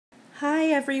Hi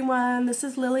everyone, this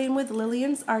is Lillian with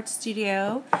Lillian's Art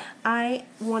Studio. I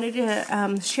wanted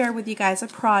to share with you guys a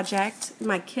project,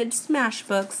 my kids' Smash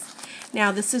Books.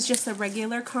 Now this is just a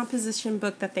regular composition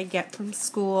book that they get from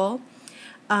school.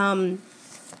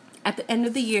 At the end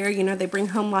of the year, you know, they bring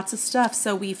home lots of stuff,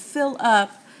 so we fill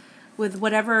up with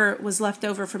whatever was left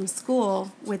over from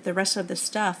school with the rest of the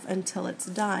stuff until it's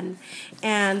done.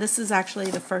 And this is actually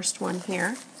the first one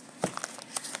here.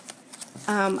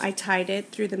 I tied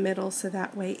it through the middle so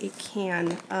that way it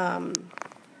can,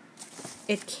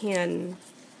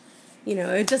 you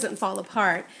know, it doesn't fall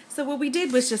apart. So what we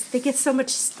did was just, they get so much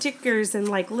stickers and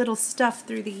like little stuff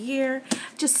through the year.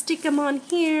 Just stick them on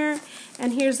here.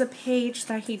 And here's a page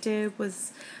that he did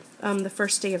was the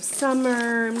first day of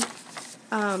summer.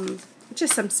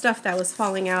 Just some stuff that was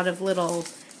falling out of little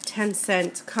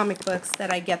 10-cent comic books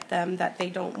that I get them that they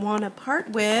don't want to part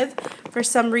with for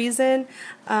some reason.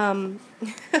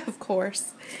 Of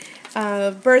course.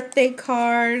 Birthday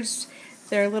cards.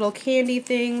 They're little candy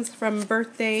things from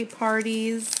birthday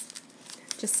parties.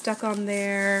 Just stuck on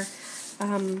there.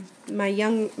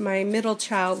 My middle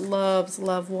child loves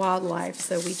wildlife,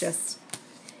 so we just,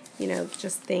 you know,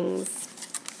 just things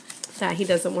that he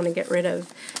doesn't want to get rid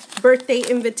of. Birthday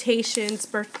invitations,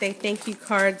 birthday thank you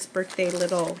cards, birthday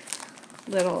little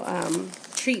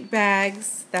treat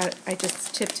bags that I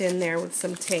just tipped in there with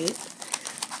some tape.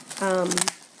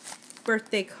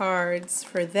 Birthday cards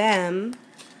for them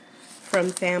from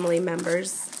family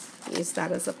members. Use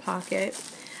that as a pocket.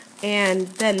 And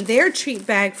then their treat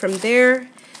bag from their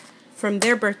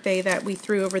birthday that we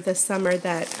threw over the summer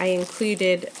that I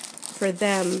included for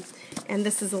them. And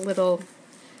this is a little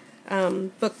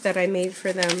book that I made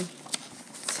for them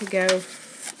to go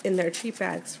in their treat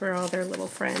bags for all their little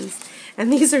friends.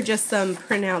 And these are just some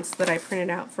printouts that I printed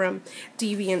out from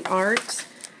DeviantArt.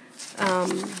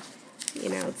 You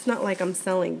know, it's not like I'm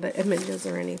selling the images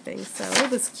or anything, so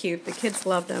it was cute. The kids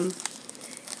loved them,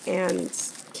 and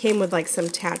came with like some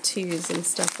tattoos and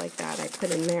stuff like that I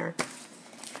put in there,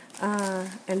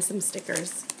 and some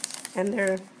stickers. And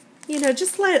they're, you know,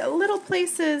 just like little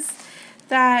places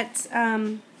that,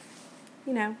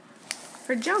 you know,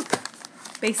 for junk,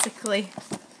 basically.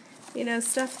 You know,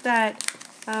 stuff that,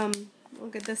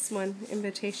 look at this one,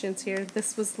 invitations here.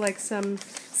 This was like some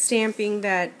stamping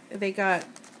that they got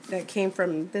that came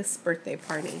from this birthday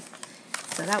party.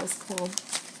 So that was cool.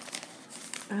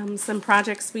 Some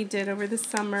projects we did over the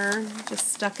summer,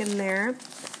 just stuck in there.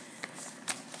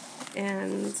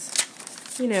 And,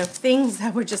 you know, things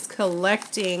that were just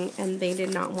collecting and they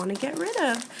did not want to get rid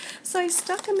of. So I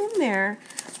stuck them in there.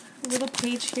 A little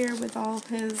page here with all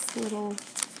his little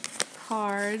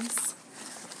cards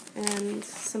and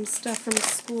some stuff from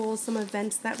school, some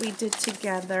events that we did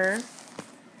together.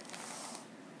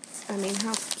 I mean,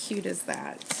 how cute is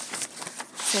that?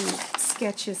 Some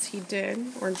sketches he did,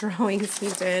 or drawings he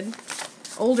did.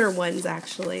 Older ones,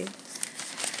 actually.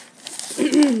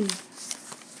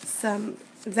 Some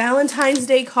Valentine's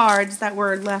Day cards that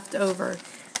were left over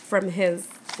from his,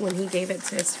 when he gave it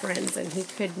to his friends, and he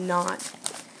did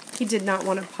not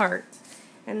want to part.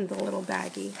 And the little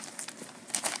baggie.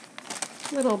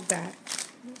 Little bag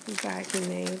he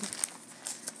made.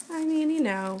 I mean, you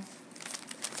know.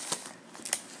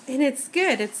 And it's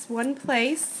good. It's one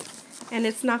place, and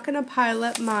it's not going to pile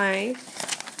up my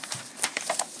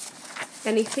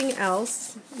anything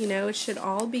else. You know, it should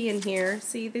all be in here.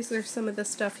 See, these are some of the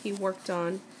stuff he worked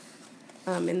on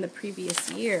in the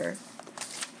previous year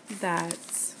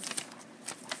that,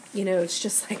 you know, it's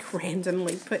just like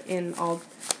randomly put in all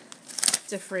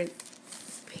different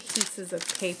pieces of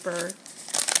paper,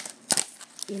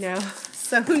 you know,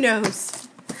 so who knows.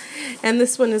 And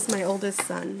this one is my oldest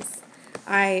son's.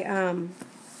 I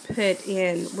put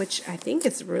in, which I think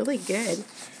is really good,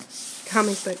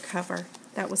 comic book cover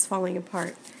that was falling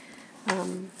apart.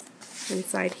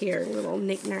 Inside here, little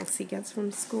knickknacks he gets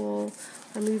from school,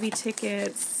 or movie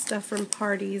tickets, stuff from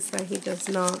parties that he does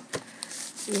not,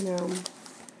 you know,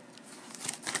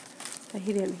 that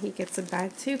he gets a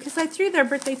bag too, because I threw their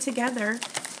birthday together,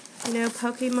 you know,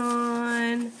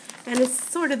 Pokemon, and it's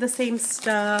sort of the same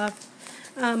stuff.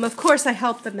 Of course I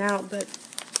helped them out, but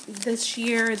this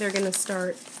year they're going to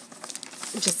start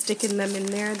just sticking them in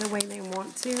there the way they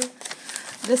want to.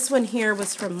 This one here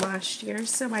was from last year,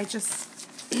 so I just,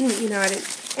 you know, I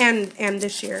didn't, and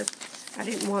this year, I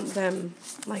didn't want them,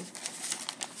 like,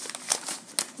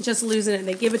 just losing it.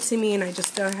 They give it to me, and I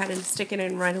just go ahead and stick it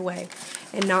in right away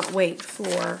and not wait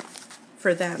for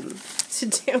them to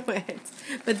do it.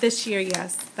 But this year,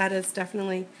 yes, that is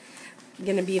definitely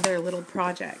going to be their little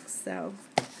project, so.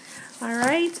 All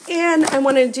right, and I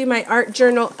want to do my art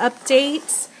journal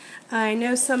update. I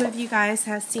know some of you guys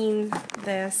have seen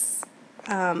this.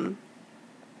 Let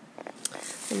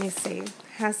me see.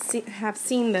 Have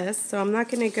seen this, so I'm not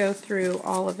going to go through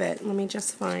all of it. Let me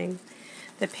just find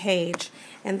the page.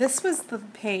 And this was the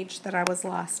page that I was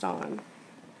lost on.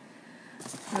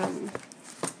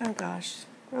 Oh gosh,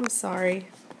 I'm sorry.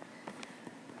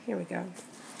 Here we go.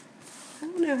 I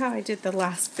don't know how I did the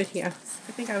last video.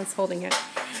 I think I was holding it.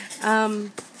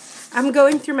 I'm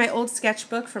going through my old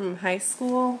sketchbook from high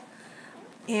school,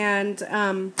 and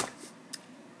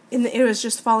it was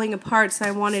just falling apart, so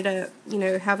I wanted to,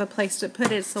 have a place to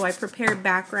put it, so I prepared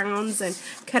backgrounds and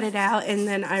cut it out, and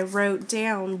then I wrote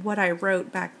down what I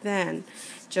wrote back then,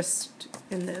 just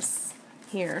in this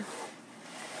here.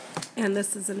 And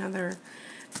this is another,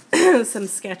 some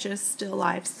sketches, still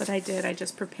lifes that I did. I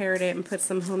just prepared it and put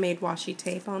some homemade washi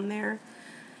tape on there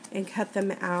and cut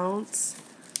them out.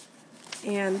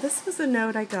 And this was a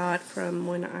note I got from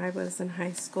when I was in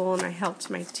high school, and I helped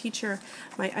my teacher,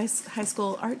 my high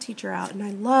school art teacher out, and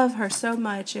I love her so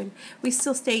much, and we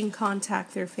still stay in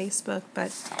contact through Facebook,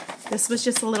 but this was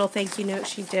just a little thank you note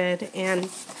she did, and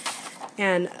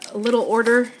a little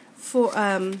order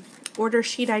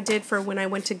sheet I did for when I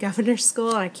went to governor's school,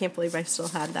 and I can't believe I still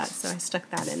had that, so I stuck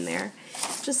that in there.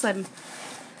 Just some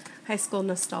high school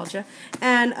nostalgia.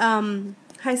 And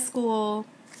high school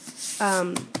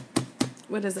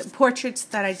portraits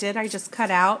that I did, I just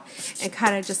cut out and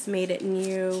kind of just made it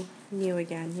new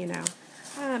again,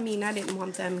 I mean, I didn't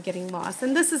want them getting lost.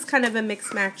 And this is kind of a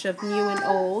mixed match of new and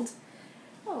old.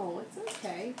 Oh, it's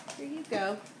okay. Here you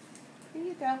go. Here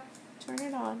you go. Turn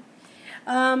it on.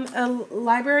 A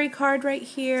library card right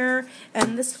here,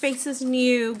 and this face is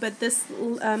new, but this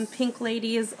pink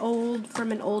lady is old,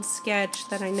 from an old sketch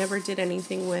that I never did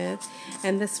anything with,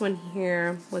 and this one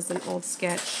here was an old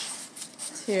sketch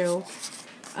too.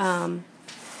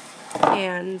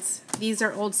 And these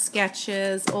are old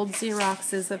sketches, old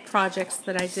Xeroxes of projects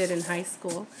that I did in high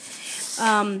school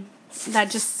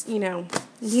that just,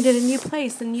 needed a new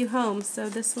place, a new home. So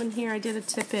this one here I did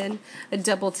a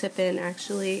double tip-in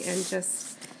actually, and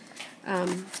just,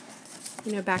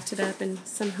 backed it up in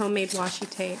some homemade washi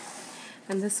tape.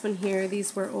 And this one here,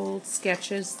 these were old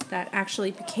sketches that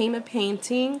actually became a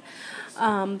painting,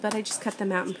 but I just cut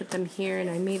them out and put them here, and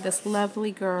I made this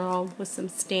lovely girl with some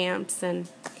stamps and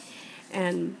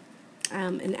an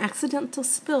accidental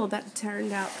spill that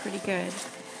turned out pretty good.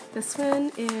 This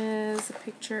one is a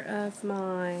picture of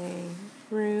my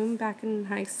room back in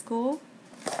high school,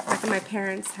 back in my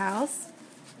parents' house.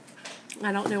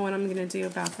 I don't know what I'm going to do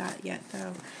about that yet,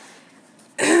 though.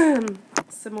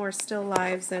 Some more still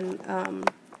lives and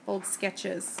old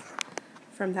sketches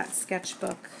from that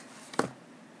sketchbook.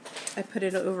 I put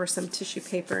it over some tissue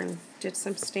paper and did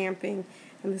some stamping,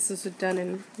 and this was done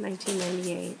in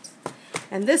 1998.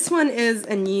 And this one is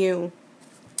a new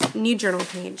journal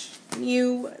page,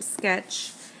 new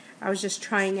sketch. I was just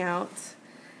trying out.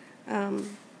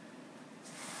 And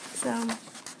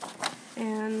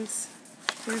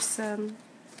here's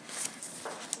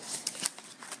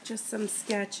just some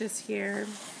sketches here,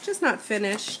 just not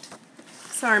finished.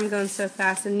 Sorry, I'm going so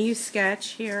fast. A new sketch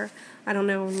here. I don't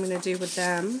know what I'm going to do with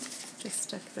them. Just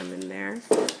stuck them in there.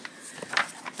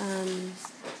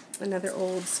 Another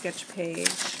old sketch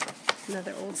page.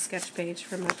 Another old sketch page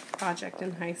from a project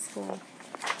in high school.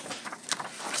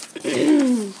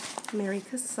 Mary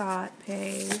Cassatt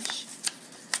page.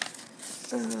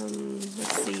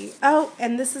 Let's see. Oh,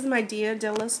 and this is my Dia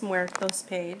de los Muertos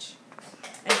page.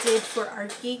 I did for our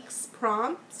Geeks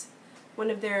prompt, one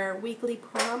of their weekly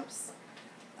prompts.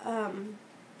 So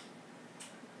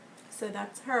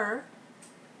that's her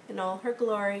in all her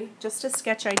glory. Just a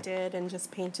sketch I did and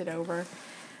just painted over.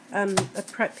 A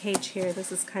prep page here.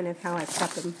 This is kind of how I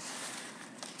prep them.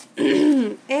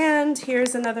 And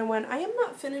here's another one. I am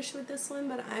not finished with this one,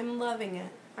 but I'm loving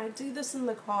it. I do this in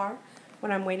the car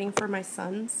when I'm waiting for my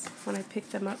sons, when I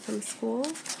pick them up from school.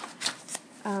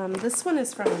 This one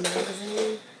is from a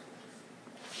magazine.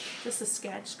 Just a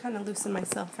sketch, kind of loosen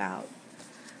myself out.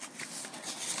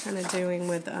 Kind of doing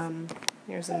with,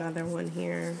 here's another one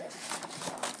here.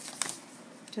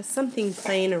 Just something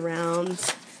playing around.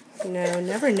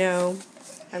 Never know.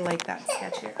 I like that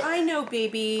sketch here. I know,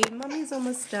 baby. Mommy's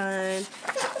almost done.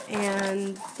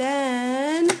 And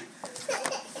then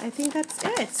I think that's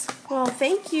it. Well,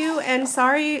 thank you. And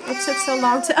sorry it took so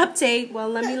long to update. Well,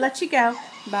 let me let you go.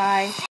 Bye.